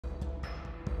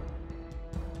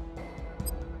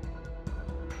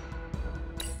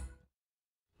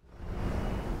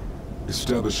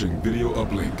Establishing video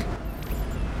uplink.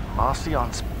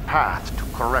 Marcion's path to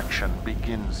correction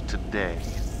begins today.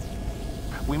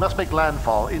 We must make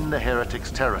landfall in the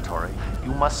Heretics' territory.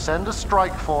 You must send a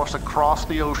strike force across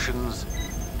the oceans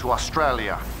to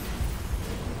Australia.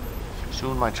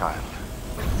 Soon, my child.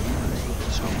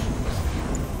 Soon.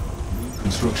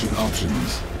 Construction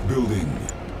options. Building.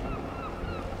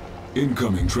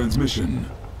 Incoming transmission.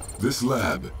 This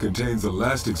lab contains the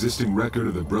last existing record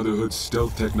of the Brotherhood's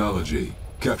stealth technology.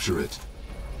 Capture it.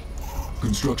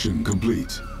 Construction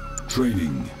complete.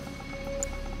 Training.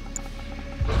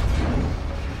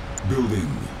 Building.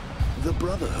 The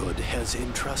Brotherhood has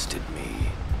entrusted me.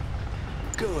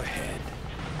 Go ahead.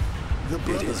 The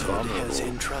Brotherhood has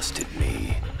entrusted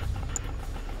me.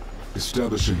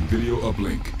 Establishing video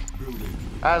uplink. Building.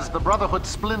 As the Brotherhood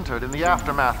splintered in the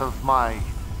aftermath of my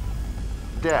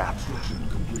death,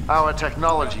 our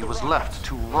technology was left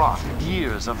to rot.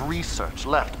 Years of research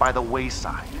left by the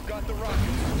wayside.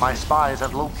 My spies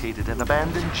have located an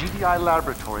abandoned GDI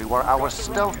laboratory where our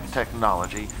stealth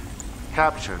technology,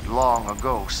 captured long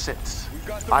ago, sits.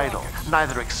 Idle,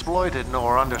 neither exploited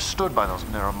nor understood by those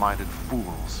narrow-minded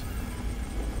fools.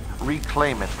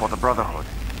 Reclaim it for the Brotherhood.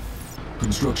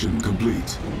 Construction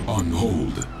complete. On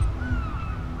hold.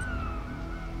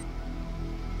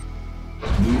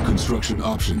 New construction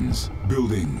options.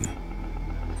 Building.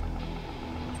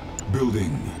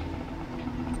 Building.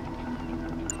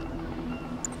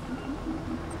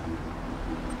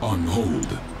 On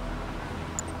hold.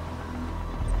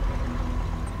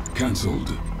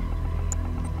 Cancelled.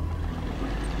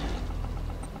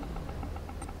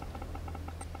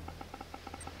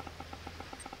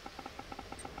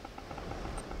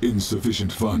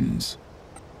 Insufficient funds.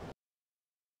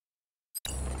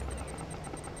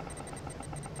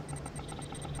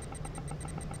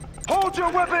 Hold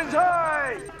your weapons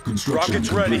high! Construction Rockets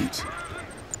complete.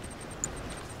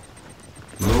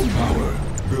 Low power.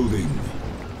 Building.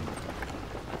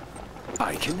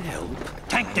 I can help.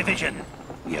 Tank division,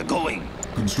 we are going.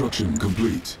 Construction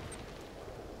complete.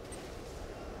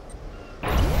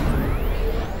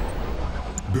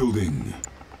 Building.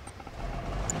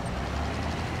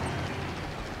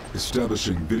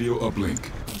 Establishing video uplink.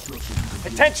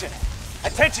 Attention!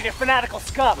 Attention, you fanatical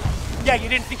scum! Yeah, you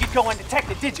didn't think you'd go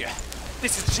undetected, did you?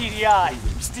 This is GDI,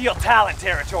 Steel Talent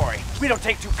territory. We don't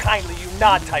take too kindly you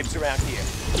Nod types around here.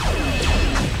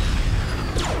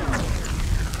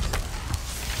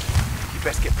 You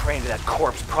best get praying to that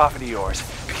corpse prophet of yours,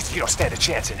 because you don't stand a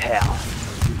chance in hell.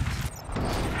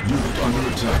 Unit under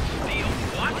attack.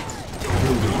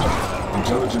 Building.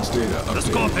 Intelligence data updated. The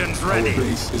Scorpion's ready. Our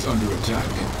base is under attack.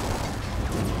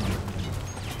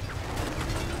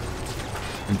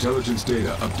 Intelligence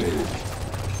data updated.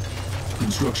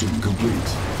 Construction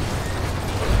complete.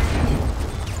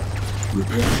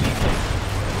 Repairing.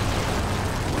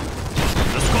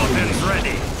 The Scorpion's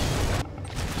ready.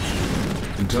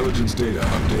 Intelligence data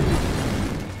updated.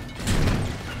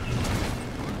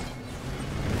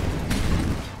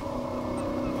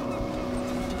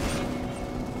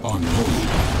 On hold.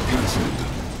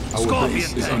 Cancelled. Our Scorpion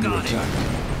base is tank under on it. attack.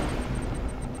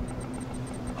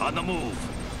 On the move.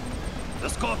 The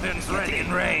Scorpion's ready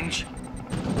in range.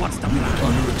 What's the Unit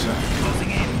plan? under attack.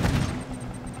 Closing in.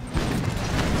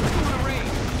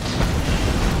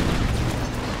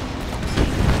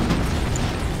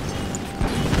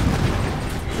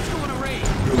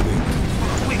 Building.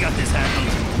 We got this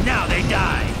handled. Now they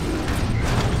die.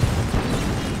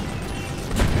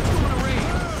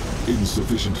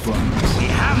 Insufficient funds. We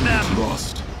have them.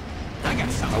 Lost. I got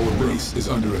some. Our base is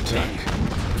under attack.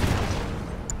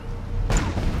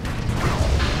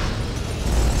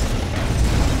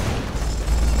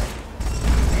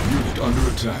 Unit under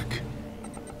attack.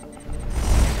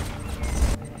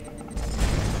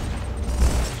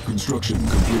 Construction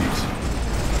complete.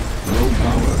 Low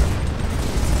power.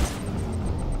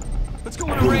 Let's go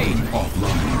on a Building raid!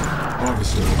 offline.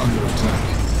 Harvester under attack.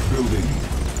 Building.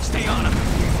 Stay on them!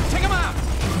 Take them out!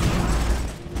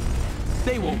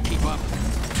 They won't keep up.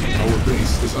 Our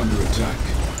base is under attack.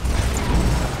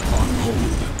 On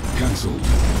hold. Cancelled.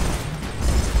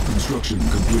 Construction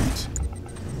complete.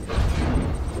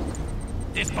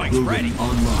 This bike's Building ready.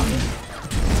 online.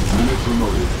 Unit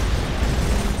promoted.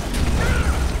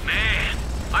 Man,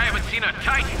 I haven't seen a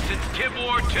Titan since Tib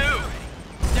War 2.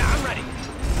 Now I'm ready.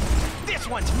 This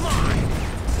one's mine!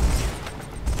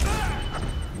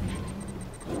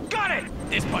 Got it!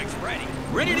 This bike's ready.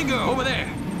 Ready to go! Over there!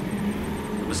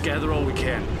 Let's gather all we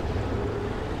can.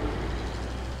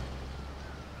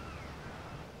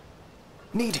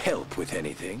 Need help with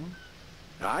anything?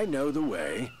 I know the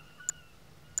way.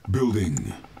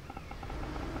 Building.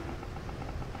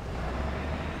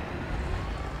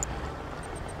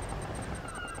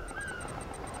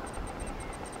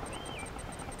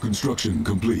 Construction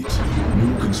complete.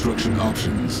 New construction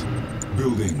options.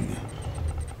 Building.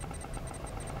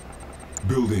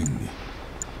 Building.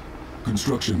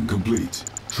 Construction complete.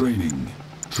 Training.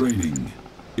 Training.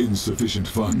 Insufficient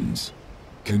funds.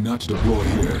 Cannot deploy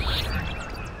here.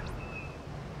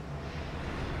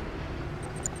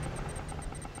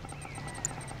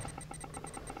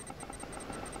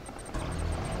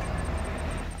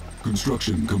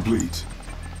 Construction complete.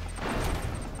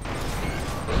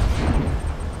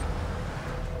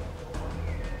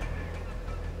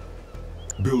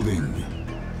 Building.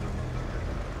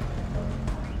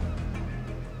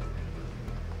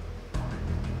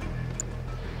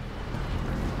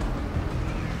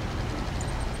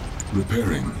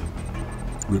 Repairing.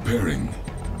 Repairing.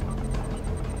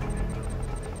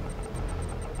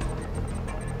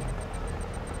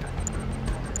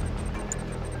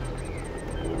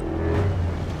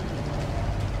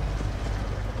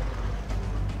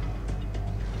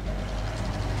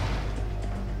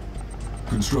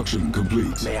 Construction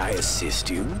complete. May I assist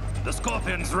you? The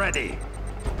Scorpion's ready.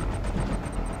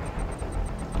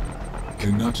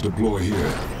 Cannot deploy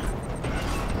here.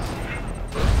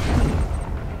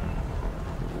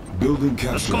 Building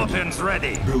captured. The Scorpion's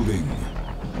ready. Building.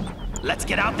 Let's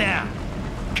get out there.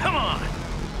 Come on.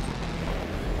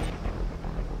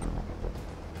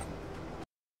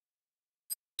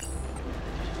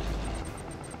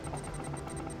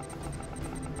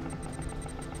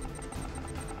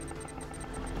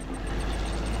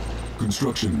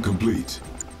 Construction complete.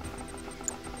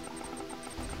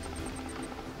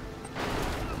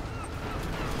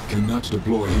 Cannot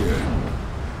deploy here.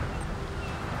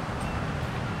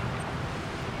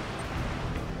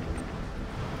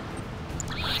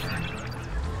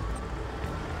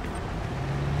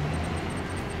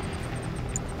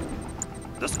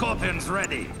 The Scorpion's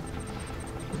ready.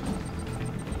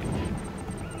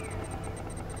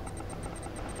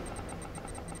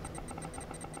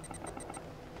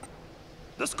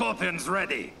 The Scorpion's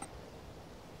ready.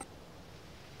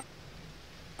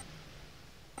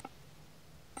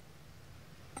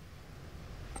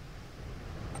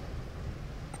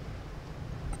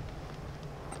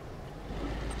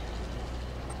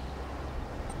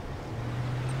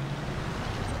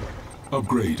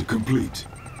 Upgrade complete.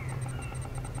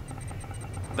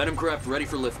 Venom craft ready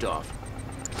for liftoff.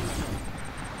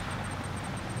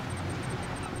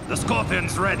 The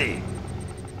Scorpion's ready.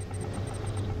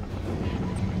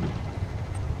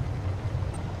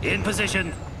 In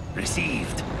position.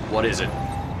 Received. What is it?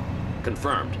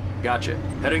 Confirmed. Gotcha.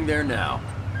 Heading there now.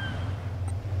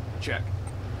 Check.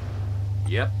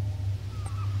 Yep.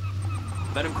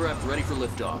 Venom craft ready for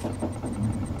liftoff.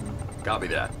 Copy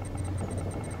that.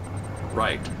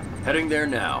 Right. Heading there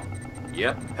now.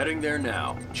 Yep. Heading there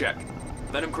now. Check.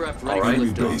 Venom craft ready for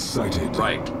Enemy liftoff. base sighted.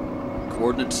 Right.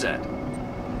 Coordinates set.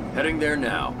 Heading there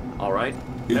now. All right.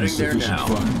 Heading there Insufficient now.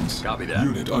 funds. Copy that.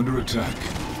 Unit under attack.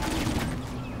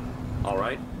 All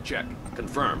right. Check.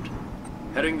 Confirmed.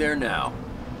 Heading there now.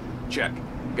 Check.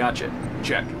 Gotcha.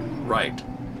 Check. Right.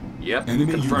 Yep.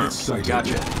 Enemy Confirmed. units sighted.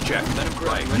 Gotcha. Check. Venom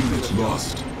craft ready for Unit liftoff.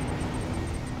 lost.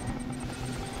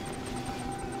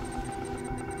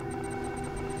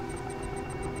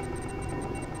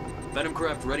 Venom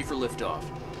craft ready for liftoff.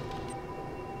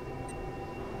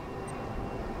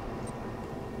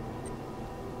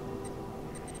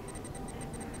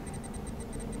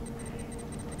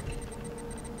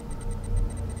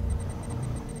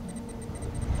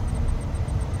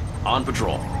 On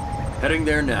patrol. Heading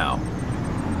there now.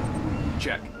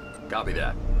 Check. Copy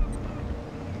that.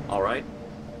 All right.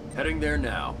 Heading there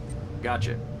now.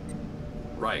 Gotcha.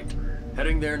 Right.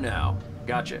 Heading there now.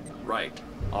 Gotcha. Right.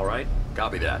 All right.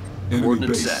 Copy that. Enemy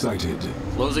Coordinates base set. sighted.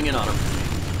 Closing in on him.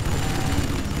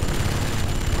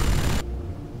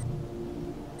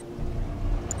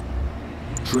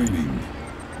 Training.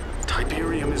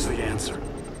 Tiberium is the answer.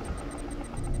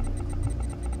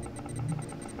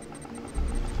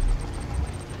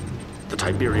 The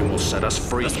Tiberium will set us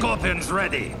free. The Scorpion's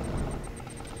ready.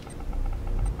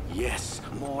 Yes,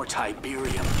 more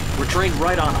Tiberium. We're trained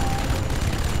right on him.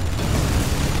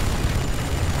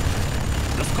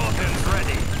 The Scorpion's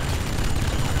ready.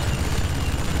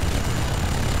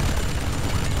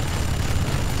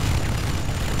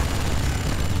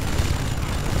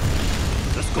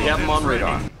 The Scorpion's We have him on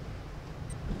radar. ready.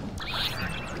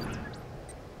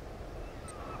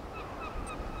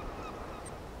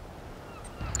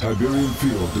 Tiberium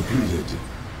field depleted.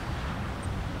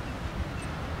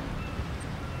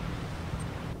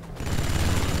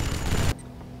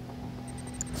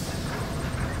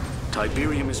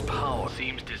 Tiberium is power.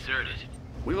 Seems deserted.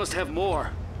 We must have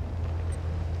more.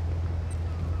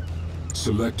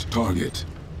 Select target.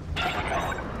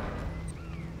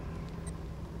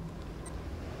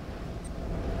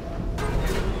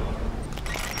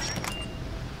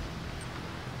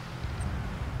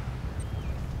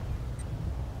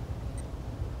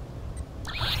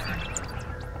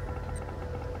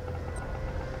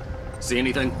 See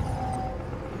anything?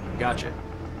 Gotcha.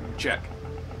 Check.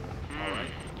 Alright.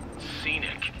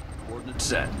 Scenic. Coordinates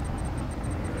set.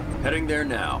 Heading there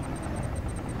now.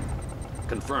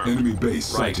 Confirmed. Enemy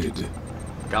base Right. sighted.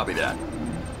 Copy that.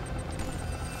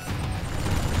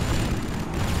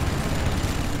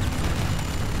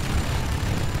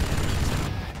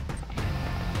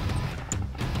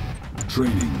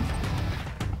 Training.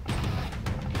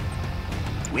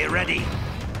 We're ready.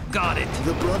 Got it.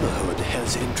 The Brotherhood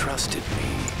has entrusted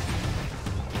me.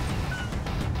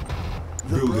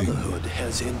 The Building. Brotherhood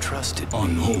has entrusted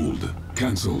On me. hold.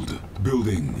 Cancelled.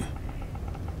 Building.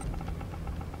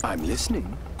 I'm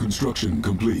listening. Construction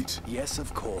complete. Yes,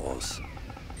 of course.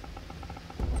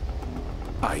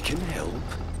 I can help.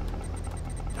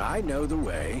 I know the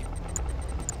way.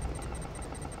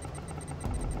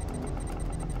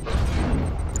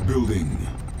 Building.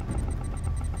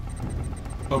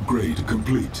 Upgrade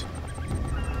complete.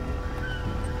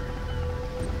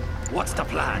 What's the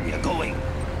plan? You're going.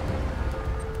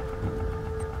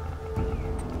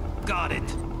 Got it.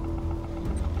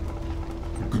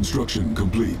 Construction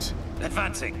complete.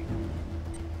 Advancing.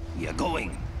 You're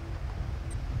going.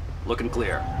 Looking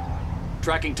clear.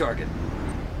 Tracking target.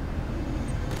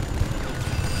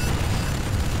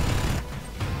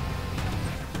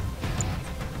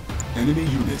 Enemy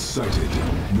units sighted.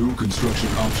 New construction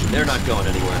options. They're not going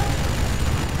anywhere.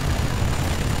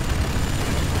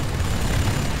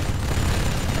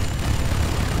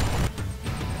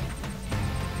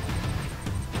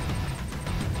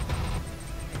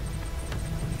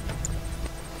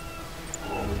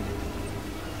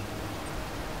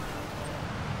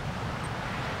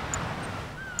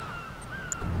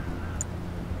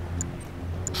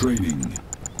 Training.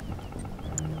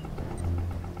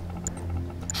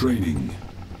 Training.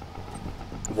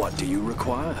 What do you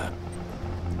require?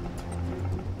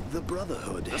 The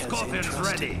Brotherhood has Scorpion's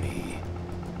entrusted ready. me.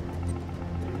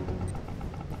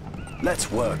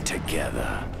 Let's work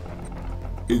together.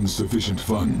 Insufficient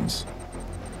funds.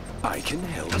 I can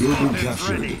help. Building Scorpion's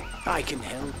captured. ready. I can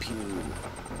help you.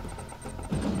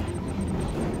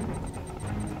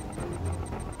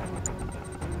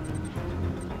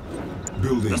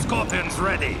 Building. The Scorpion's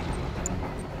ready.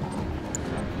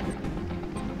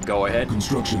 Go ahead.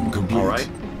 Construction complete. Alright.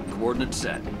 Coordinates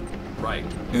set. Right.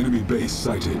 Enemy base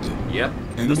sighted. Yep.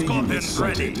 Enemy Scorpion's units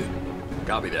sighted. ready.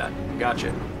 Copy that.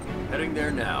 Gotcha. Heading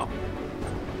there now.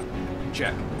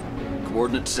 Check.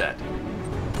 Coordinates set.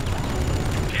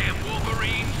 Damn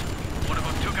Wolverines. One of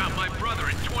them took out my brother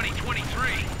in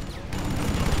 2023.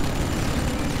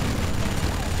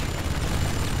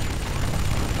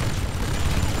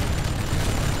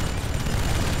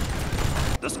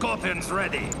 The Scorpion's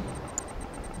ready.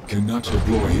 Cannot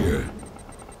deploy here.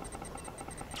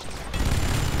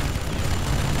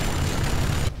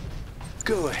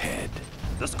 Go ahead.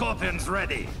 The Scorpion's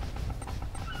ready.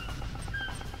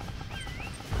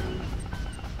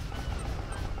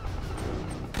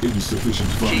 Insufficient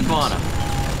funds. Keep on him.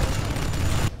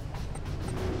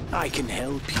 I can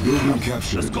help you. Building The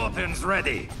captured. Scorpion's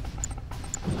ready.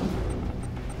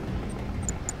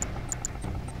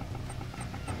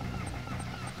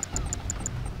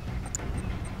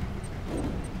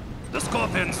 The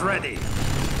Scorpion's ready.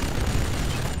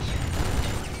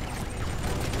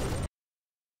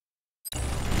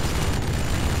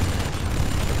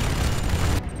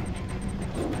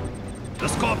 The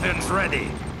Scorpion's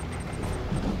ready.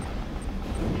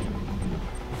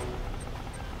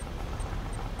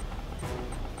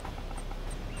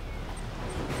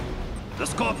 The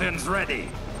Scorpion's ready.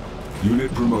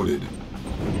 Unit promoted.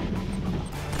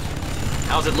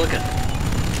 How's it looking?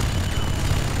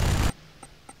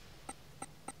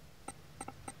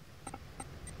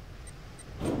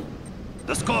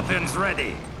 The Scorpion's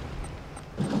ready.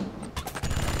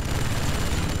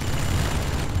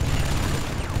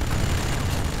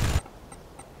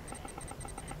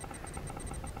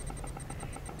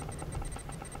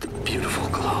 The beautiful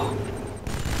glow.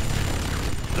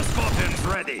 The Scorpion's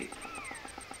ready.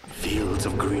 Fields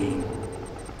of green.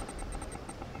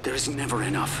 There is never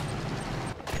enough.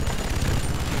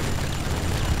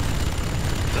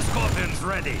 The Scorpion's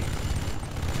ready.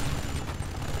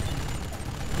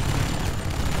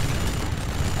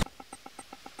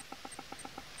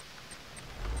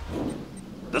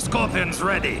 The Scorpion's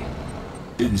ready.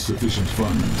 Insufficient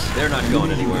funds. They're not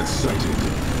going Enemy anywhere. units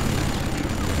sighted.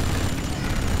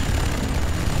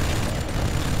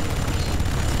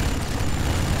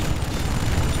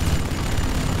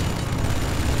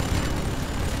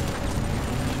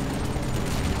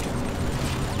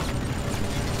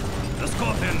 The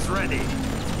Scorpion's ready.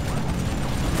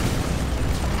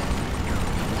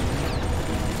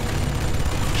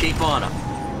 Keep on him.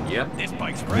 Yep. This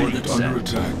bike's ready. Unit under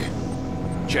attack.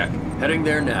 Check. Heading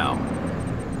there now.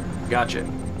 Gotcha.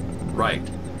 Right.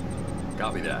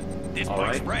 Copy that. This All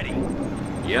bike's right.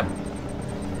 ready. Yep.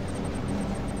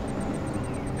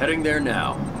 Heading there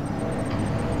now.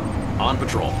 On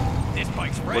patrol. This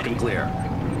bike's ready. Looking clear.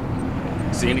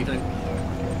 See anything?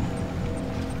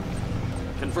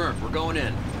 Confirmed. We're going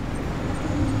in.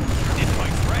 This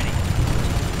bike's ready.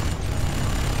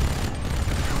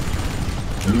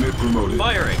 Unit promoted.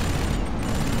 Firing.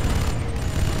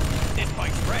 This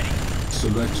bike's ready.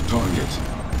 Select target.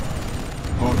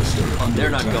 Harvester under They're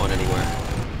not attack. going anywhere.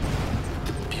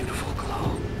 Beautiful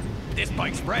glow. This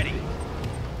bike's ready.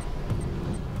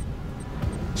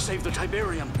 Save the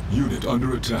Tiberium. Unit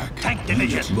under attack. Tank division.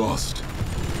 Unit lost.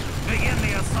 Begin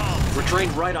the assault. We're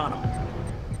trained right on them.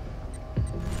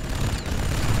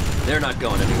 They're not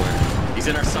going anywhere. He's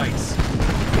in our sights.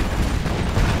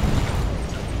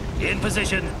 In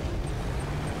position.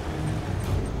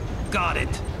 Got it.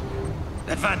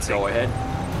 Advancing. Go ahead.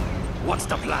 What's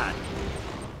the plan?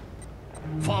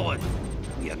 Forward.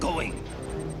 We are going.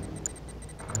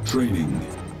 Training.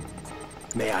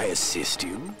 May I assist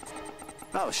you?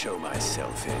 I'll show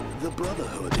myself in. The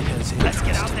Brotherhood has interest. Let's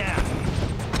get out there.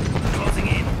 Closing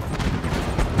in.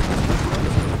 The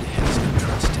Brotherhood has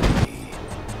interest in me.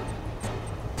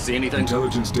 See anything?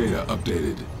 Intelligence data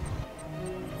updated.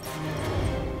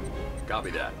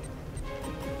 Copy that.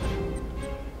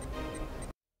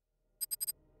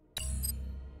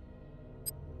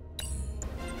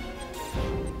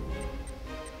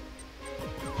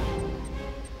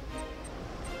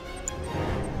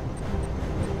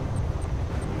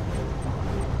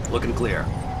 Looking clear.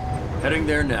 Heading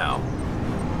there now.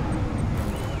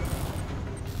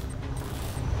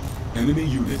 Enemy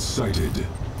units sighted.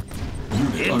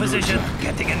 Unit In under position. attack.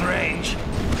 Getting in range.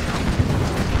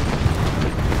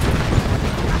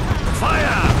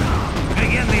 Fire!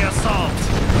 Begin the assault.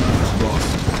 Unit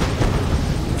lost.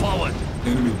 Forward.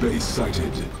 Enemy base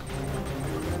sighted.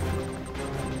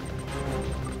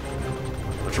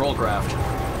 Patrol craft.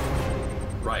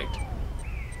 Right.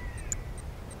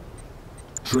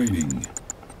 Training.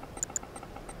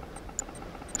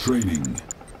 Training.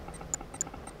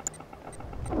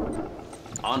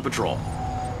 On patrol.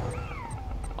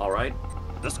 All right.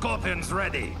 The Scorpion's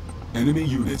ready. Enemy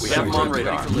units We have sighted. them on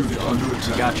radar. Unit under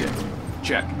attack. Gotcha.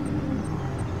 Check.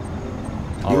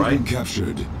 All Building right.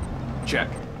 captured. Check.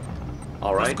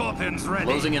 All The right. Scorpion's ready.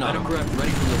 Closing in on him. Craft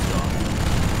ready for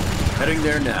liftoff. Heading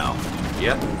there now.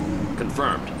 Yep.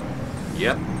 Confirmed.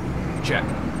 Yep. Check.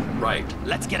 Right.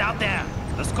 Let's get out there.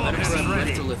 The Scorpion's Venom ready.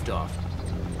 ready to lift off.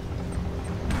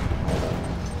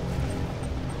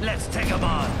 Let's take them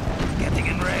on. Getting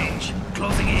in range.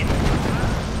 Closing in.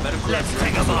 Venom Let's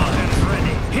take them on.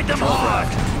 Ready. Hit them hard.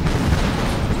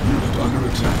 Unit under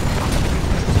attack.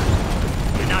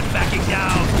 We're not backing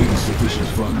down. Insufficient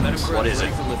funds. What is it?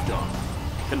 For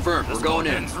liftoff. Confirmed. The We're going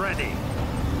in. Scorpion's ready.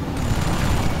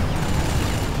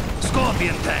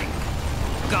 Scorpion tank.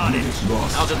 Got it. Unit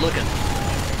lost. How's it looking?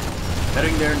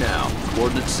 Heading there now.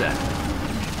 Coordinates set.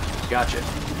 Gotcha.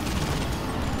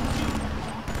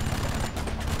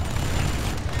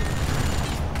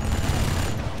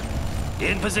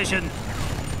 In position.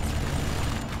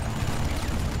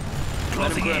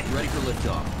 Closing in. Ready for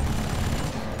liftoff.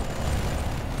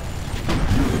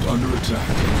 Unit under attack.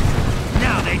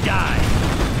 Now they die.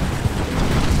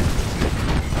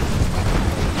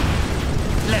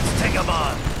 Let's take them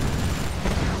on.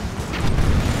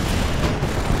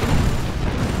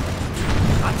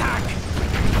 Attack.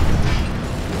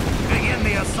 Begin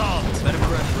the assault. Venom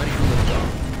craft ready for liftoff.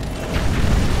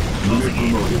 Unit Closing in.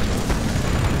 promoted.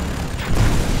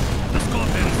 The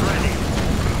Scorpion's ready.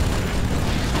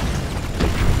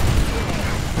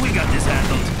 We got this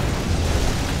handled.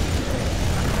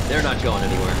 They're not going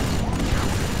anywhere.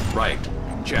 Right.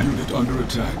 Check. Unit under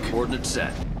attack. Coordinates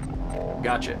set.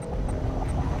 Gotcha.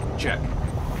 Check.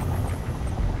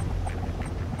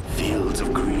 Fields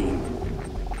of green.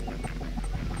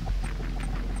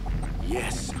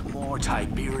 Yes, more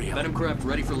Tiberium. Venom craft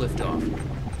ready for liftoff.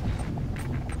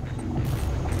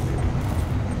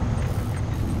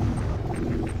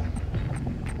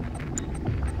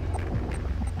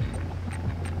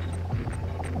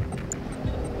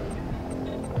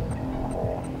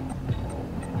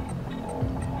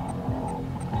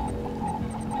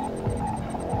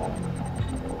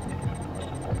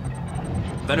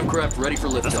 Venom craft ready for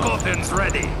The liftoff. Scorpion's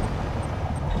ready.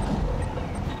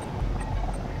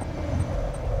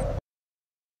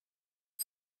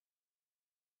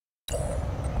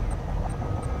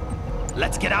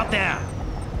 Let's get out there.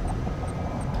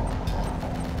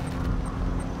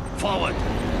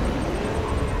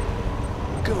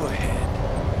 Go ahead.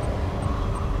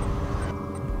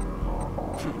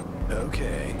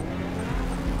 Okay.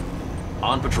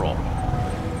 On patrol.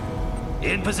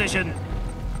 In position.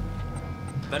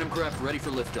 Venom craft ready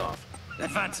for liftoff.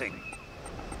 Advancing.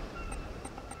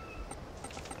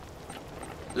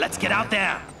 Let's get out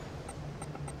there.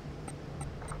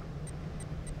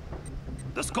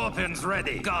 The Scorpion's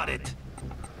ready. Got it.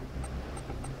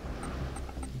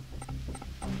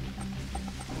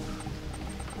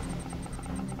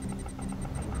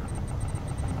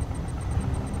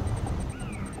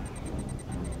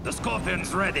 The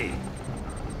Scorpion's ready.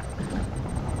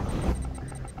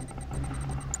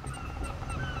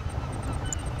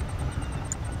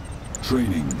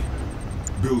 Training.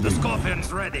 Building. The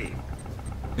Scorpion's ready.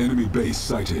 Enemy base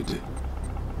sighted.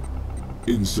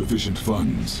 Insufficient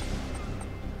funds.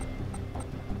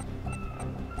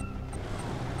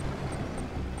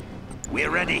 We're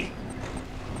ready.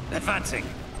 Advancing.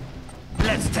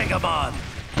 Let's take them on.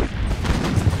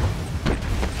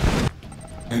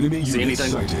 Enemy See units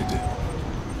anything? sighted.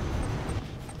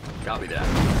 Copy that.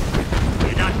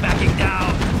 You're not backing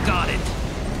down. Got it.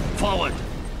 Forward.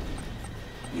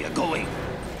 We're going.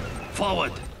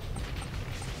 Forward.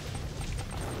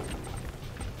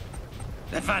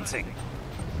 Advancing.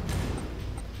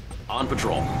 On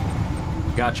patrol.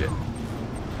 Gotcha.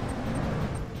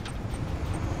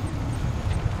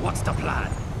 What's the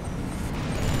plan?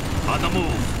 On the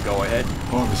move. Go ahead.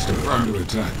 Harvester under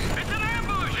attack. It's an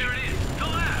ambush! Here it is. To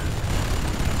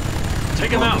left.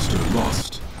 Take him out. Harvester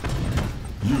lost.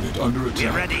 Unit under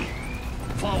attack. We're ready.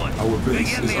 Forward. Our base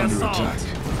Begin is the under assault. attack.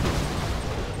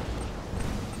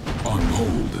 On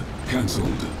hold.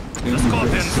 Cancelled. The Enemy base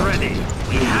Scorpion's sighted. ready.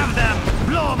 We have them.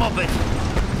 Blow them open.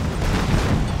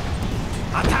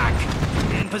 Attack.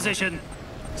 In position.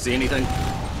 See anything?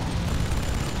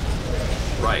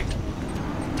 Right.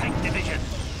 Tank division.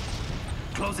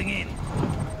 Closing in.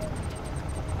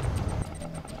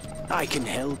 I can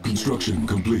help you. Construction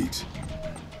complete.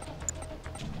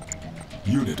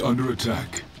 Unit under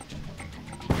attack.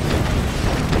 You're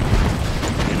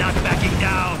not backing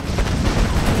down.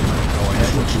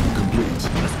 Construction complete.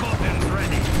 The Scorpion's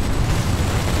ready.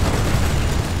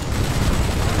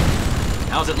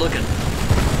 How's it looking?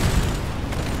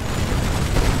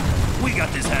 We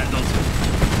got this handled.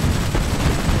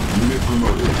 Unit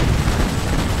promoted.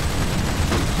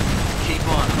 Keep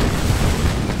on.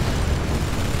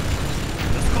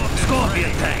 The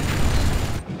Scorpion tank.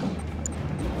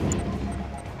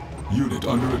 Unit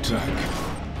under attack.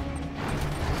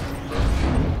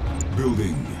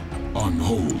 Building. On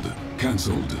hold.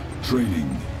 Cancelled.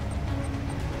 Training.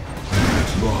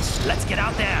 Unit lost. Let's get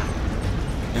out there.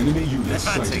 Enemy units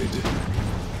Advancing. sighted.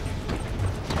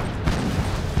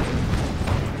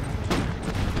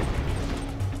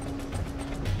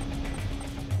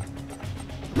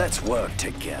 Let's work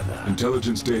together.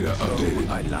 Intelligence data updated.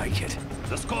 I like it.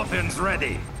 The Scorpion's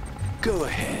ready. Go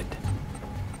ahead.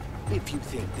 If you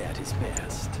think that is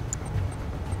best.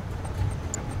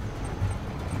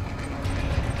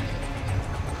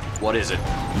 What is it?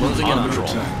 Closing in on Under patrol.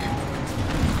 attack.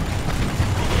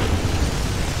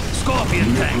 Scorpion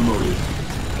Unit tank. promoted.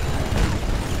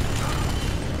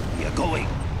 You're going.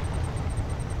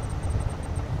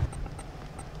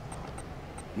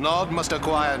 Nod must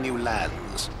acquire new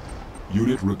lands.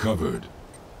 Unit recovered.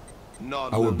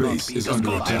 Nod Our will not base be is under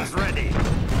destroyed. attack. Ready.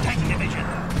 Tank division.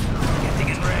 Getting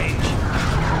in range.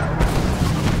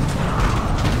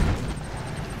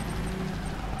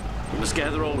 We must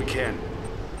gather all we can.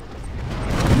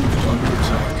 Unit under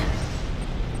attack.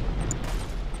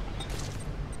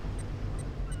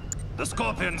 The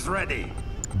Scorpion's ready.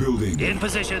 Building. In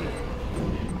position.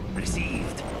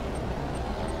 Received.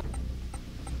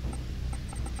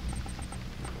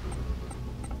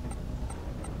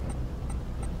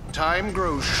 Time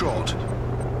grows short.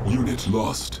 Unit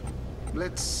lost.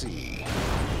 Let's see.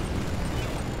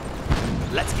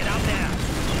 Let's get out there.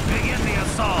 Begin the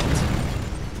assault.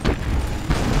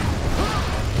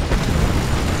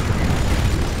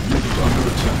 Unit under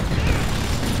attack.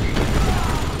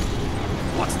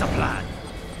 What's the plan?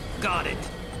 Got it.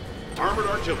 Armored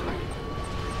artillery.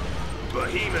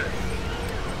 Behemoth.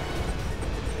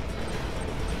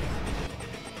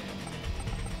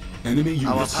 Enemy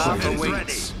Our units path sighted.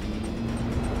 awaits.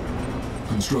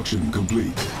 Construction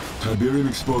complete. Tiberium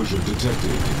exposure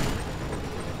detected.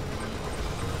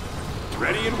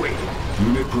 Ready and waiting.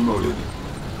 Unit promoted.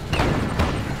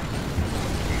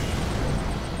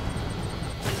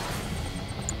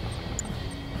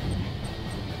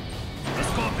 The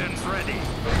Scorpion's ready.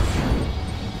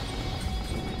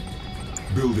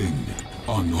 Building.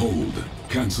 On hold.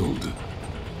 Cancelled.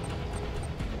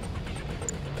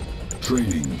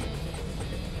 Training.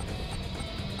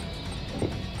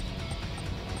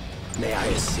 May I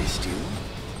assist you?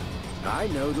 I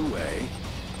know the way.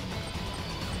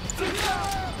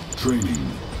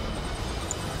 Training.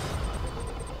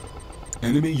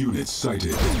 Enemy units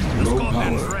sighted. Low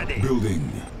power. Ready.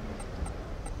 Building.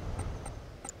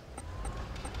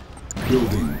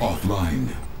 Building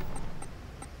offline.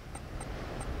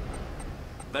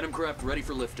 Venom craft ready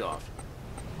for liftoff.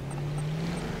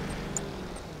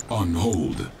 On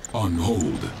hold. On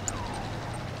hold.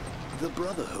 The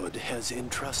Brotherhood has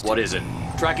entrusted. What is it?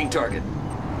 Tracking target.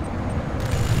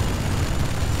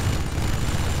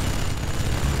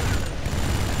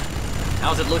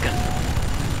 How's it looking?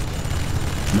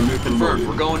 Unit Confirmed. promoted.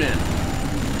 We're going in.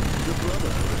 The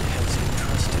Brotherhood has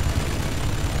entrusted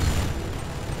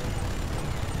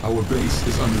me. Our base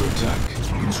is under attack.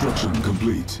 Construction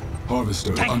complete.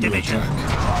 Harvester Tank under division. attack.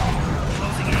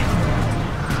 Closing in.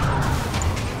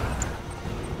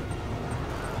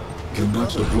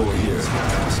 Cannot deploy here.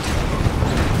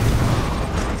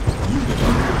 Unit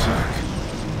under attack.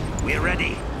 We're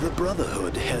ready. The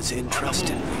Brotherhood has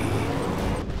entrusted me.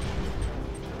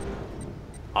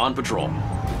 On patrol.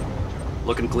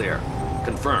 Looking clear.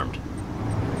 Confirmed.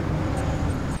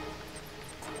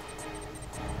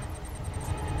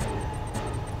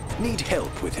 Need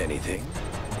help with anything?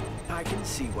 I can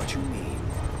see what you mean.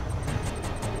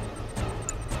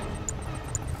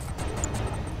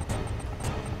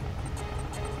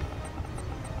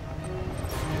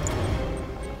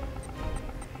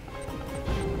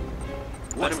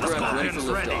 Venom craft ready for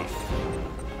liftoff.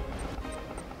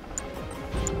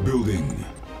 Building.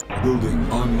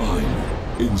 Building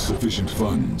online. Insufficient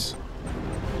funds.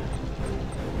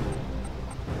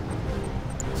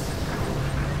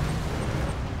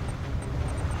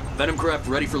 Venom craft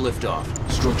ready for liftoff.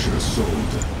 Structure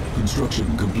sold.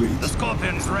 Construction complete. The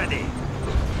Scorpion's ready.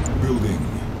 Building.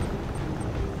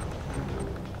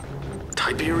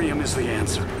 Tiberium is the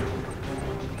answer.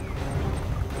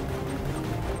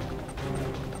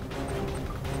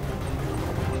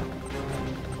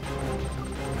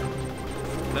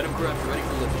 Venom craft ready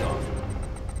for liftoff.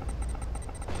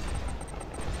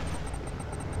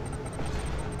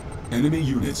 Enemy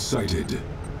units sighted.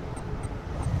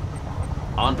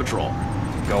 On patrol.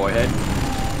 Go ahead.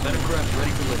 Venom craft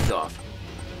ready for liftoff.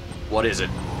 What is it?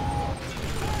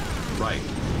 Right.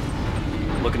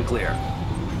 Looking clear.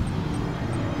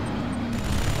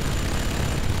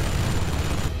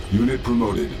 Unit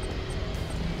promoted.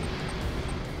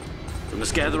 We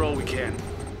must gather all we can.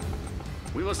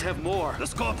 We must have more. The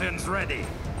Scorpion's ready.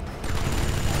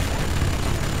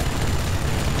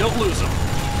 Don't lose them.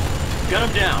 Gun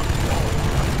them down.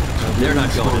 They're not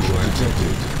going Exposure anywhere.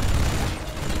 detected.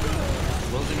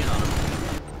 Closing in on them.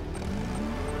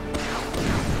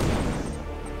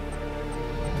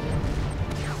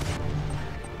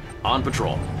 On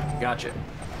patrol. Gotcha.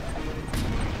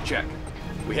 Check.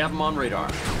 We have them on radar.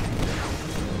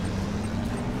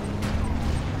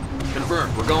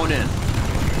 Confirmed. We're going in.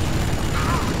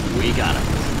 We got him.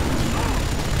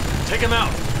 Take him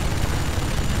out.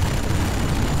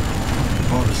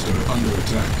 Harvester under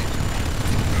attack.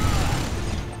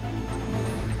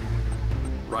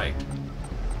 Right.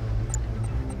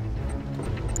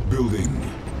 Building.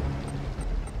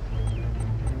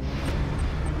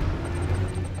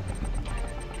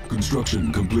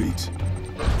 Construction complete.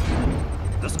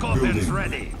 The Scorpion's Building.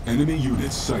 ready. Enemy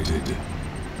units sighted.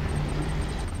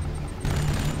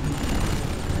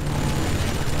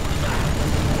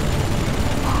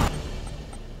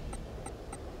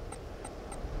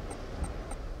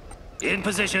 In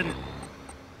position.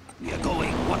 We are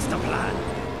going. What's the plan?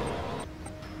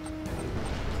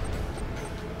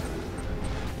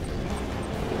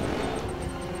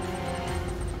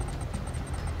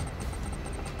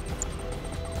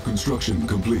 Construction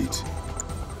complete.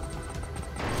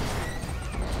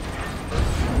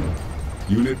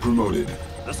 Unit promoted.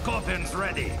 The Scorpion's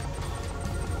ready.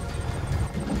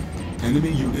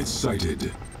 Enemy units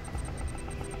sighted.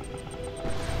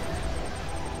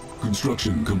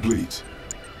 Construction complete.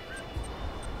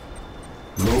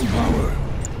 Low power.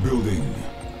 Building.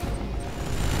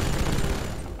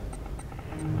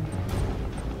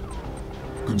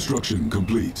 Construction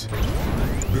complete.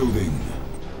 Building.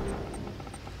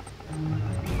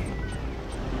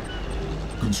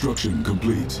 Construction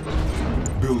complete.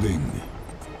 Building.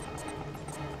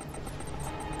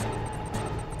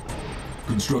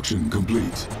 Construction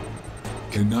complete.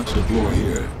 Cannot deploy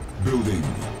here. Building.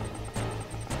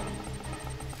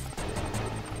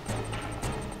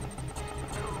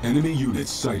 Enemy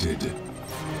units sighted.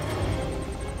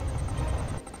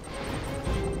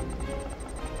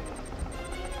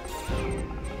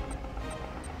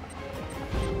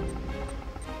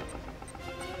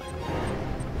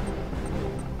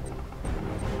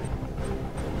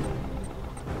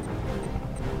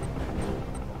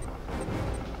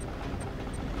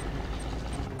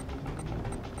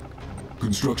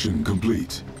 Construction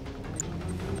complete.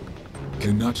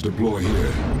 Cannot deploy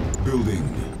here. Building.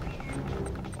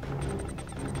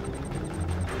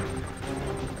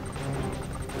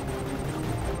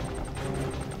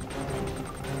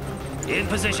 In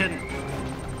position.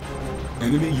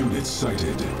 Enemy units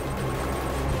sighted.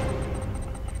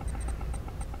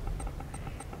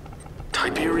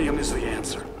 Tiberium is the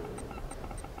answer.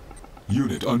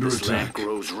 Unit under This land attack.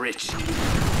 grows rich.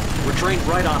 We're trained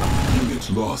right on them. Unit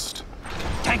lost.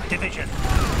 Tank division.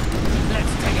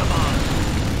 Let's take them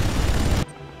on.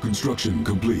 Construction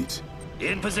complete.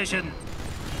 In position.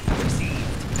 Received.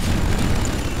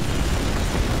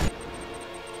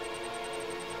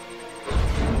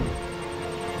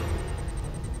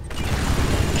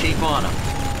 Keep on them.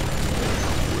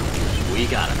 We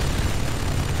got him.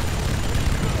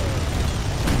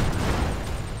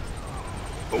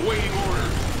 Awaiting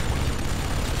orders.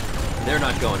 They're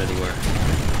not going anywhere.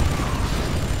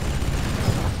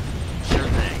 Sure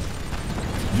thing.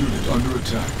 Unit under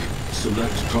attack.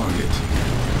 Select target.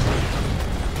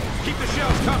 Keep the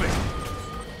shells coming.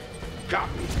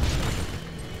 Copy.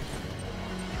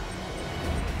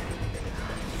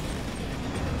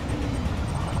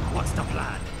 What's the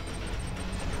plan?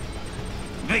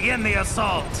 Begin the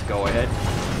assault. Go ahead.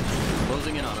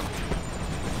 Closing in on them.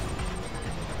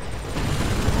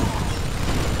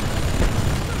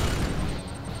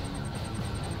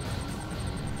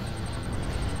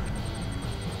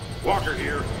 Walker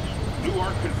here. New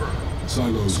arc confirmed.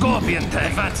 Silos Scorpion needed.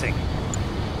 advancing.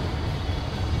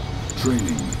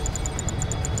 Training.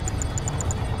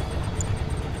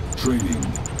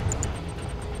 Training.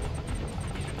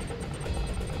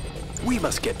 We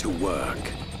must get to work.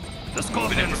 The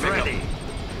Scorpion's ready.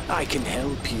 I can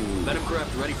help you. Venom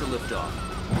craft ready for liftoff.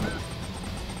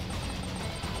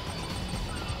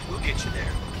 We'll get you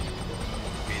there.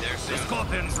 Be there soon. The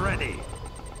Scorpion's ready.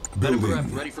 Venom craft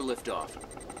Building. ready for liftoff.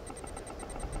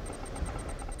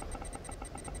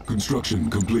 Construction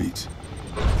complete.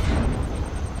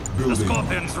 The Building.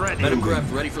 Scorpion's ready. Venom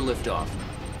craft ready for liftoff.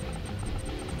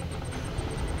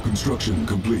 Construction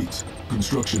complete.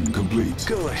 Construction complete.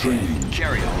 Go ahead. Training.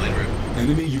 Carry on, en route.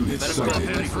 Enemy units Venom craft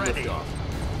sighted. ready for Ready. liftoff.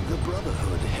 The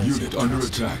Brotherhood has Unit under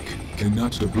entrusted attack. me.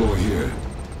 Cannot deploy here.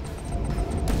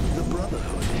 The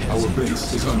Brotherhood has Our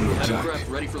base is under Venom attack. craft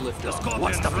ready for The liftoff. Scorpion's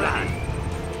What's the plan?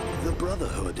 entrusted. The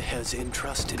Brotherhood has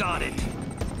entrusted Got me. it.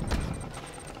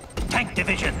 Tank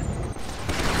division.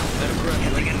 Venom craft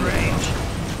ready Getting in for range.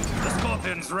 liftoff. The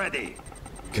Scorpion's ready.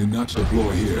 Cannot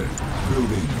deploy here.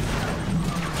 Building.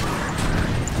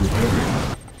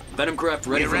 Repairing. Venom craft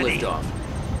ready We're for ready. liftoff.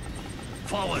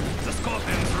 Forward. The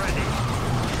Scorpion's ready.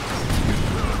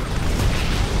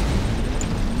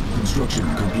 Construction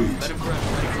complete. Venom craft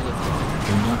ready for liftoff.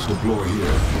 Cannot deploy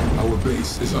here. Our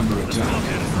base is under The attack.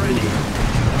 Scorpion's ready.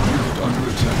 Unit under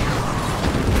attack.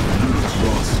 Unit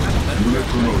lost. Unit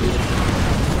promoted.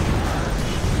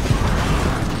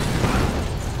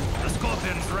 The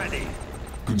Scorpion's ready.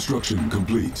 Construction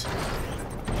complete.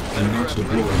 Cannot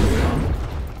deploy here.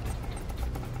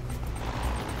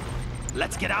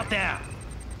 Let's get out there.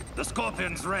 The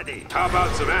Scorpion's ready. How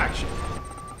about some action?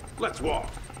 Let's walk.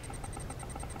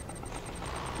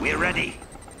 We're ready.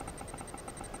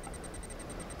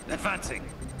 Advancing.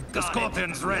 The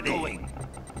Scorpion's ready. Going.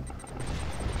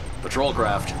 Patrol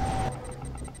craft.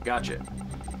 Gotcha.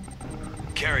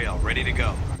 Carry-all ready to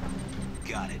go.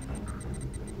 Got it.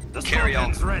 The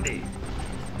Scorpion's ready.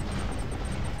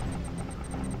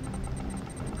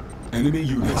 Enemy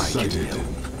units I can sighted. help.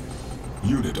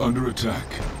 Unit under attack.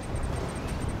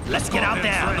 Let's get out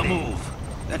there on the move.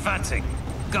 Advancing.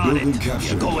 Got Building it. captured.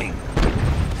 You're going.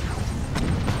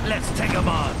 Let's take them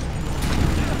on.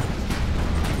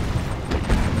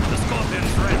 The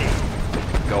Scorpion's ready.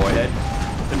 Go ahead.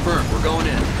 Confirmed. We're going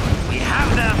in. We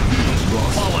have them.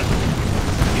 Lost. Forward.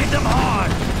 Hit them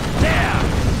hard. There.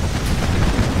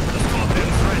 The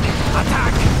Scorpion's ready.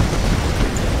 Attack.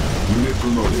 Unit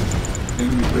promoted.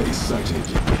 Enemy base sighted.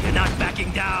 You're not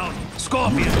backing down.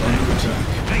 Scorpion's Unit ready. under attack.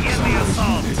 Begin the Silos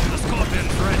assault. needed. The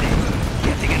Scorpion's ready.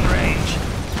 Getting in range.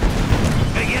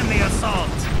 Begin the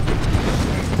assault.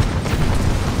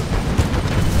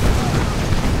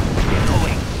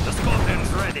 Going. The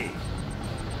Scorpion's ready.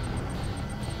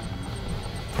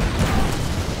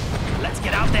 Let's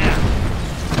get out there.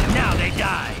 And now they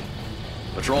die.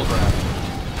 Patrol craft.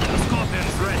 The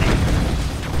Scorpion's ready.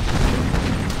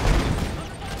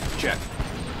 Check.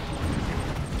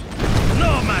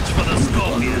 No match for the Under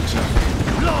Scorpion. attack.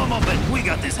 Blow them up and we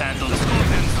got this handled. The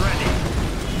Scorpion's ready.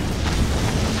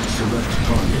 Select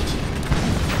target.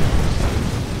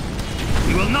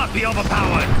 We will not be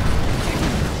overpowered.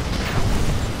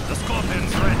 The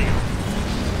Scorpion's ready.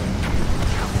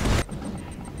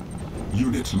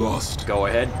 Unit lost. Go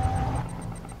ahead.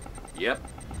 Yep.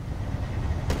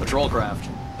 Patrol craft.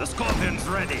 The Scorpion's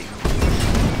ready.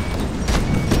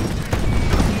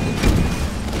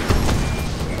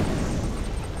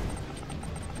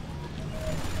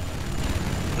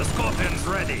 The Scorpion's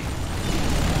ready.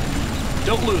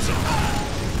 Don't lose him.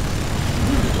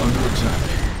 Unit under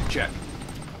attack. Check.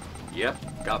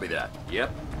 Yep. Copy that.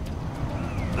 Yep.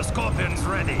 The Scorpion's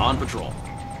ready. On patrol.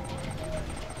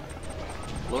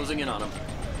 Closing in on him.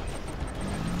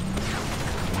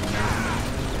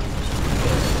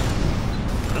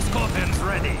 The Scorpion's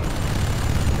ready.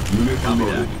 Unit Copy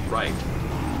promoted. that. Right.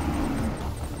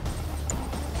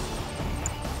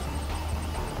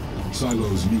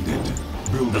 Silos needed.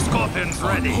 Building. The Scorpion's on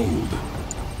ready. hold.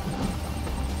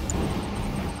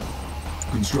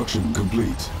 Construction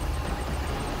complete.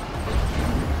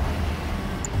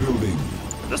 Building.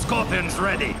 The Scorpion's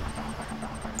ready.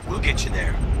 We'll get you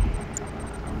there.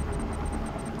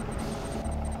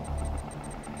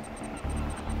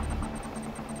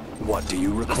 What do you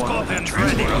The require? Scorpion's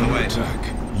ready. Under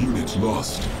attack. Unit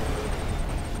lost.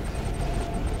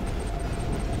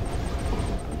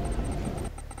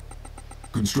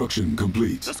 Construction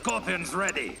complete. The Scorpion's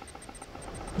ready.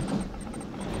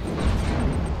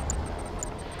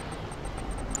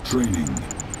 Training.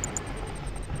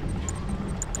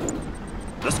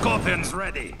 The Scorpion's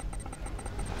ready.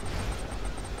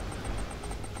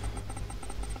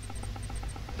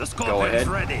 The Scorpion's ahead.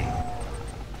 ready.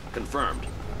 Confirmed. The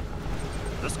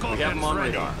We have Scorpion's him on ready.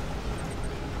 radar.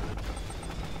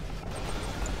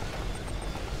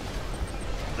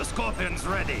 The Scorpion's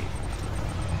ready.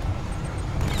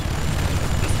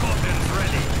 The Scorpion's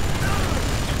ready.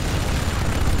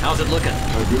 How's it looking?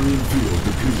 Tiberium field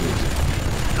depleted.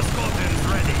 The Scorpion's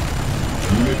ready.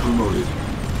 Unit promoted.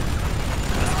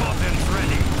 The Scorpion's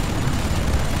ready.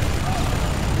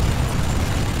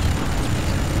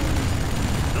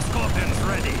 The Scorpion's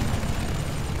ready.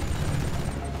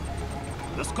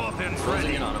 The Scorpion's Closing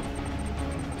ready. in on him.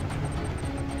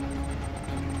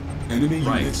 Enemy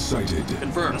Right. units sighted.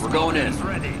 Confirmed. The We're going in.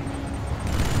 Scorpion's ready.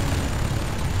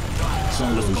 The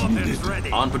Silos Scorpion's needed.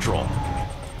 ready. On patrol.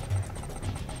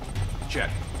 Check.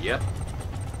 Yep.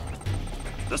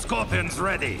 The Scorpion's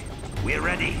ready. We're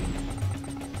ready.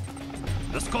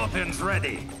 The Scorpion's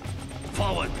ready.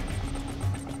 Forward.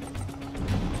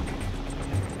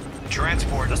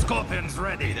 Transport. The Scorpion's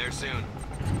ready. there soon.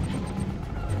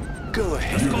 Go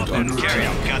ahead. The Unit Scorpion's under ready.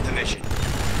 attack. Got the mission.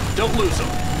 Don't lose him.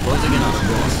 Closing in on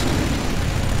him. Lost.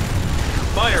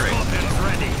 Firing. Scorpion's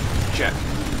ready. Check.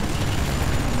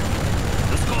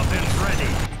 The Scorpion's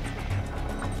ready.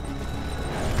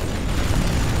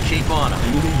 Keep on him.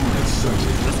 Enemy units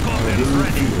sighted. The Scorpion's Tiberium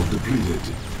ready. field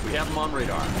depleted. We have him on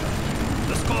radar.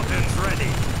 The Scorpion's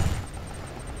ready.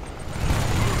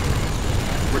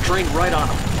 We're trained right on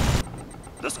him.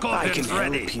 The I can Scorpion's help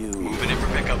ready. you. Moving in for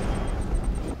pickup.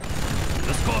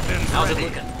 The Scorpion's How's ready.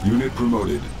 it looking? Unit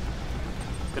promoted.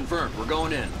 Confirmed. We're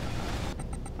going in.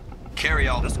 Carry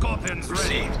all. The Scorpion's ready.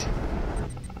 Received.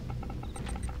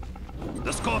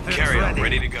 The Scorpion's Carry all. ready.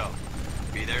 Ready to go.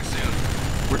 Be there soon.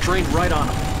 We're trained right on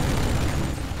him.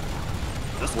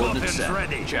 The Coordinates Scorpion's set.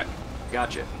 ready. Check.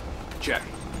 Gotcha. Check.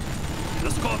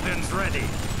 The Scorpion's ready.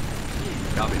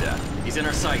 Copy that. He's in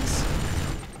our sights.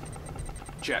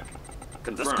 Check.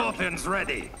 The Confirmed. Scorpion's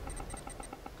ready.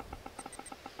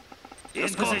 The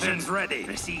Scorpion's ready.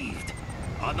 Received.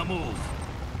 On the move.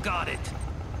 Got it.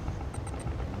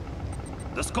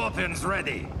 The Scorpion's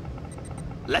ready.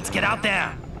 Let's get out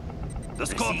there. The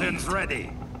Scorpion's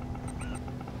ready.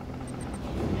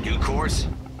 New course.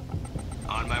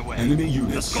 On my way. Enemy The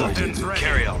units sighted. Scorpion's ready.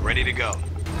 Carry all. Ready to go.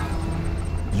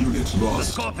 Units The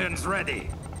lost. Scorpion's ready.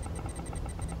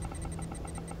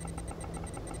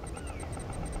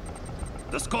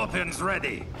 The Scorpion's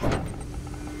ready.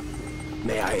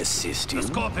 May I assist you? The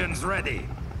Scorpion's ready.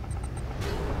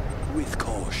 With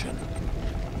caution.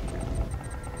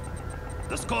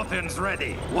 The Scorpion's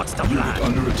ready. What's the Unit plan?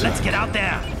 under attack. Let's get out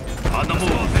there. On the move.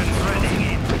 Scorpion's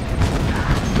ready.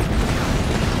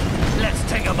 Let's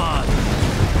take him on.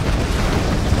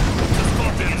 The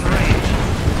Scorpion's ready.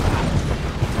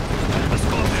 The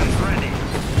Scorpion's ready.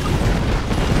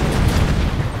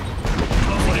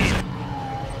 Closing in.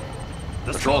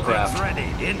 The Patrol Scorpion's craft.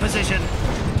 ready. In position.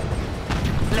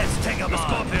 Let's take him on. The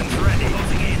Scorpion's ready.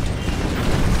 Closing in.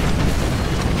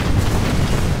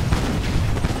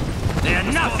 They're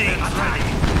nothing. Attack.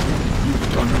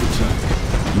 Unit under attack.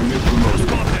 Unit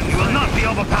promoted. We will not be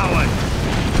overpowered.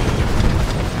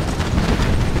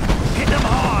 Hit them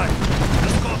hard. The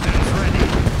Scorpion's ready.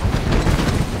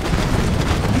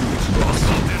 Units The lost.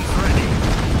 Scorpion's ready.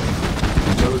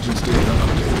 Intelligence data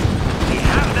updated. We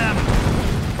have them.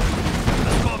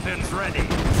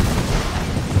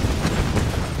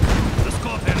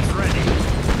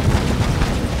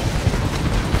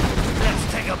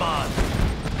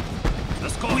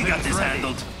 We got this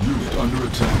handled. Unit under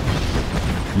attack.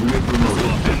 Unit promoted.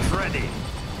 Scorpion's ready.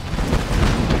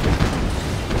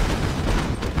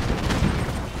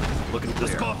 Looking The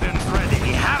clear. Scorpion's ready.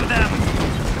 We have them.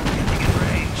 Getting in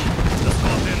range. The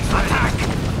Scorpion's ready. Attack.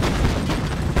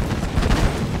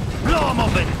 Blow them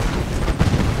open.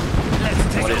 Let's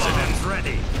take What the is it? Scorpion's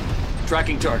ready.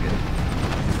 Tracking target.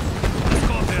 The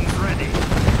Scorpion's ready.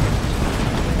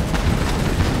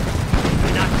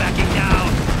 We're not backing down.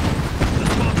 The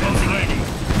Scorpion's ready.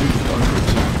 Unit under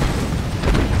attack.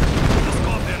 The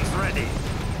Scorpion's ready.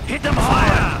 Hit them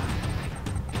higher.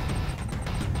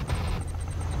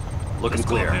 Looking The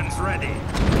clear. Scorpion's ready.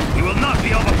 You will not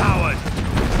be overpowered.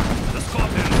 The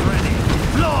Scorpion's ready.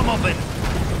 Blow them open.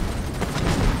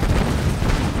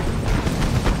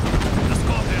 The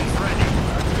Scorpion's ready.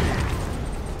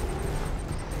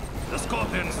 The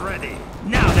Scorpion's ready.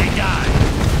 Now they die.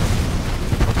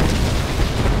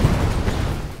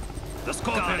 The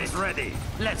Scorpion's ready.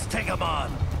 Let's take them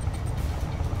on.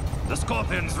 The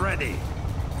Scorpion's ready.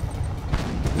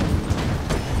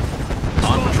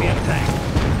 On patrol. Scorpion tank.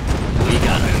 We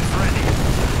got it. Scorpion's ready.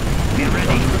 Get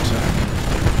ready. Under attack.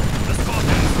 The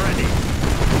Scorpion's ready.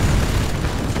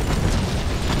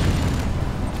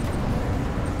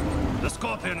 The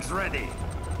Scorpion's ready.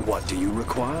 What do you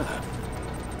require?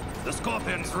 The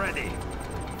Scorpion's ready.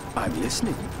 I'm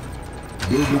listening.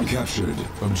 Building captured.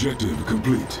 Objective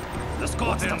complete. The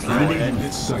Scorpion's Enemy ready.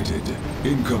 units sighted.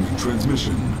 Incoming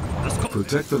transmission. The Scorpion.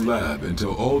 Protect the lab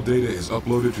until all data is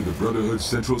uploaded to the Brotherhood's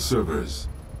central servers.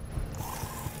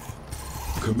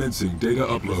 Commencing data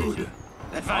upload.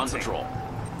 On Advancing. patrol.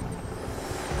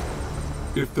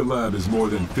 If the lab is more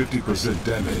than 50%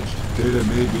 damaged, data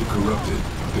may be corrupted.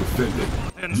 Defend it.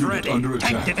 Scorpion's Unit ready. under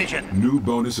Tank attack. division. New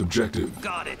bonus objective.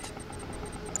 Got it.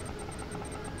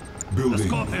 The Building.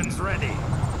 Scorpion's ready.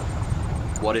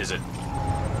 What is it?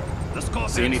 The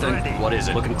Scorpion's See anything? ready. What is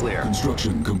it? Looking clear.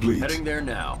 Construction complete. Heading there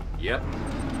now. Yep.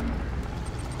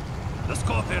 The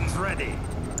Scorpion's ready.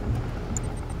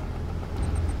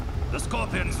 The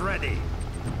Scorpion's ready.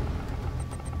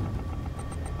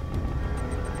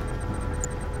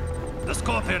 The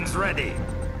Scorpion's ready.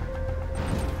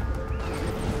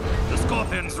 The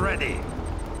Scorpion's ready.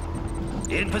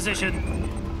 In position.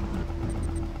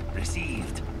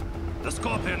 Received. The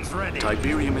Scorpion's ready.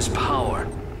 Tiberium is power.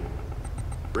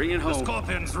 Bring it The home.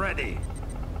 Scorpion's ready.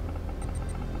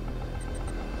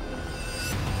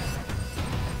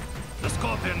 The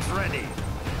Scorpion's ready.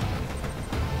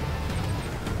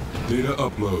 Data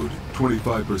upload.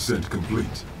 25%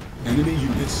 complete. Enemy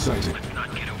units sighted.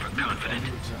 Not get overconfident.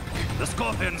 The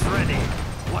Scorpion's ready.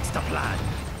 What's the plan?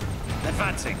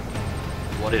 Advancing.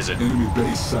 What is it? Enemy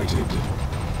base sighted.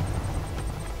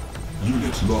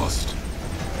 Unit lost.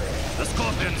 The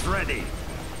Scorpion's ready.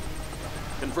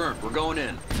 Confirmed. We're going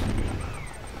in.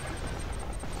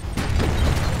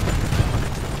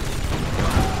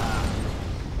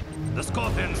 The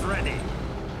Scorpion's ready.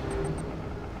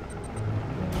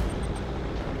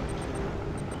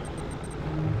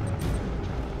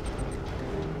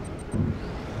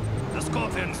 The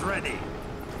Scorpion's ready.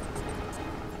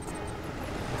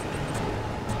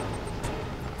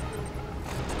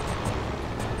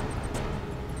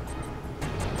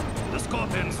 The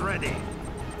Scorpion's ready.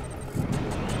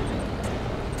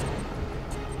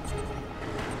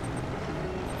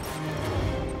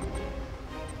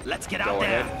 Let's get out Go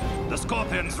there. ahead. The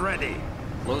Scorpion's ready.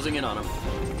 Closing in on him.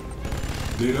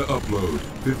 Data upload.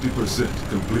 50%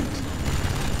 complete.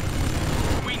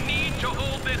 We need to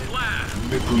hold this lab.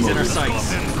 Unit He's in our promoted. sights.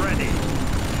 Scorpion's ready.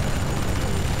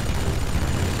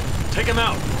 Take him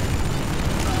out.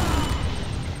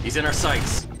 He's in our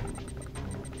sights.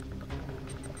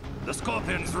 The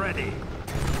Scorpion's ready.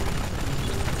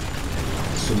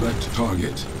 Select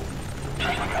target.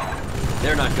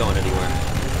 They're not going anywhere.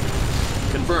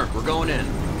 Confirmed. We're going in.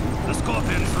 The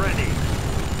Scorpion's ready.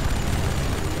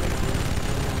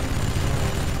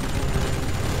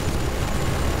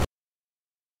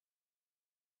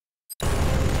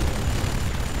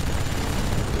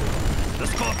 The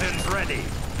Scorpion's ready.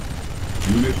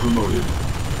 Unit promoted.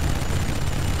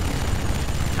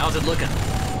 How's it looking?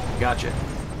 Gotcha.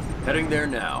 Heading there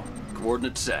now.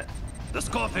 Coordinates set. The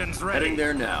Scorpion's ready. Heading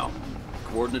there now.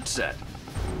 Coordinates set.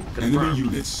 Enemy Confirmed.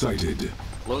 units sighted.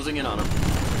 Closing in on him.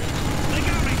 They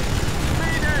got me.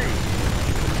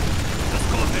 The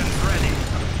Scorpion's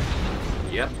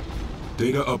ready. Yep.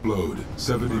 Data upload.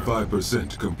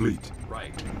 75% complete.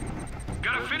 Right.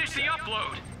 Gotta finish the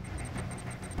upload.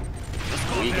 The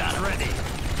Scorpion's ready.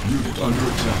 Unit under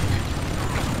attack.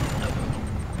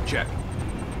 Check.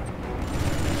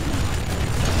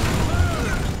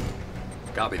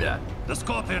 Copy that. The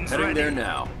Scorpion's Heading ready. there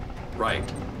now.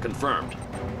 Right. Confirmed.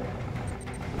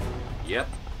 Yep.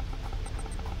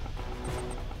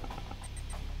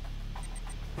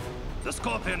 The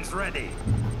Scorpion's ready.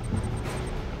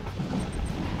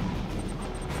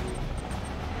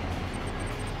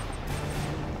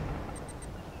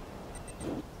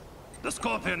 The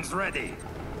Scorpion's ready.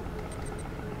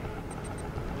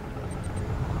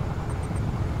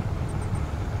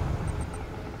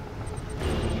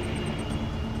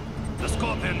 The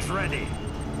Scorpion's ready.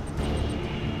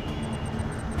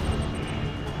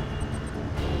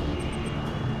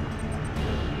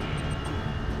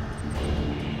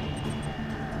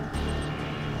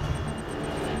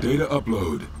 Data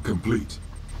upload complete.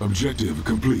 Objective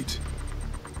complete.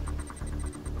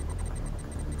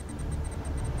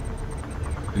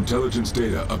 Intelligence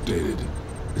data updated.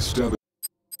 Establishing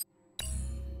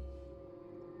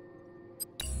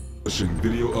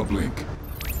video uplink.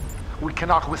 We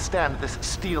cannot withstand this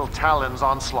Steel Talon's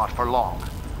onslaught for long.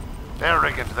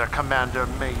 Arrogant their commander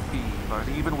may be, but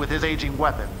even with his aging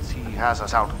weapons, he has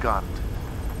us outgunned.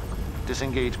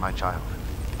 Disengage, my child,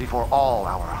 before all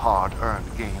our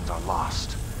hard-earned gains are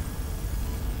lost.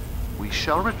 We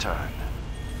shall return.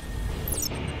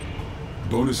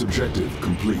 Bonus objective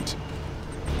complete.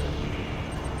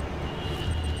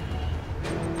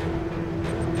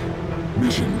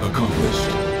 Mission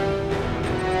accomplished.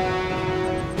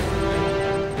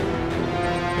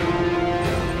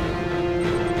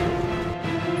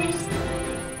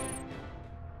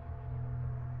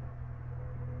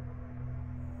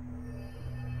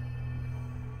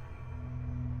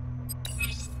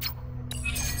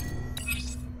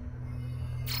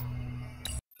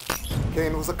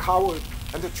 Kane was a coward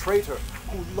and a traitor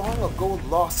who long ago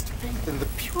lost faith in the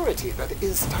purity that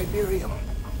is Tiberium.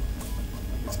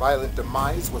 His violent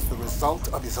demise was the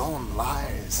result of his own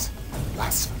lies and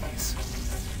blasphemies.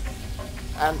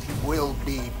 And he will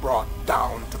be brought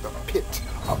down to the pit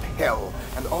of hell,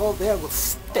 and all there will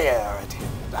stare at him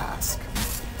and ask,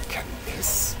 can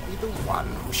this be the one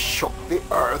who shook the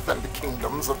earth and the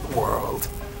kingdoms of the world?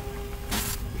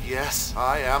 Yes,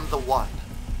 I am the one.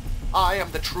 I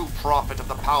am the true prophet of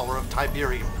the power of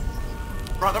Tiberium.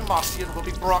 Brother Marcian will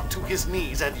be brought to his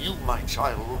knees, and you, my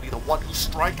child, will be the one who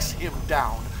strikes him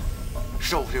down.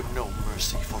 Show him no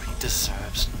mercy, for he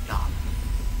deserves none.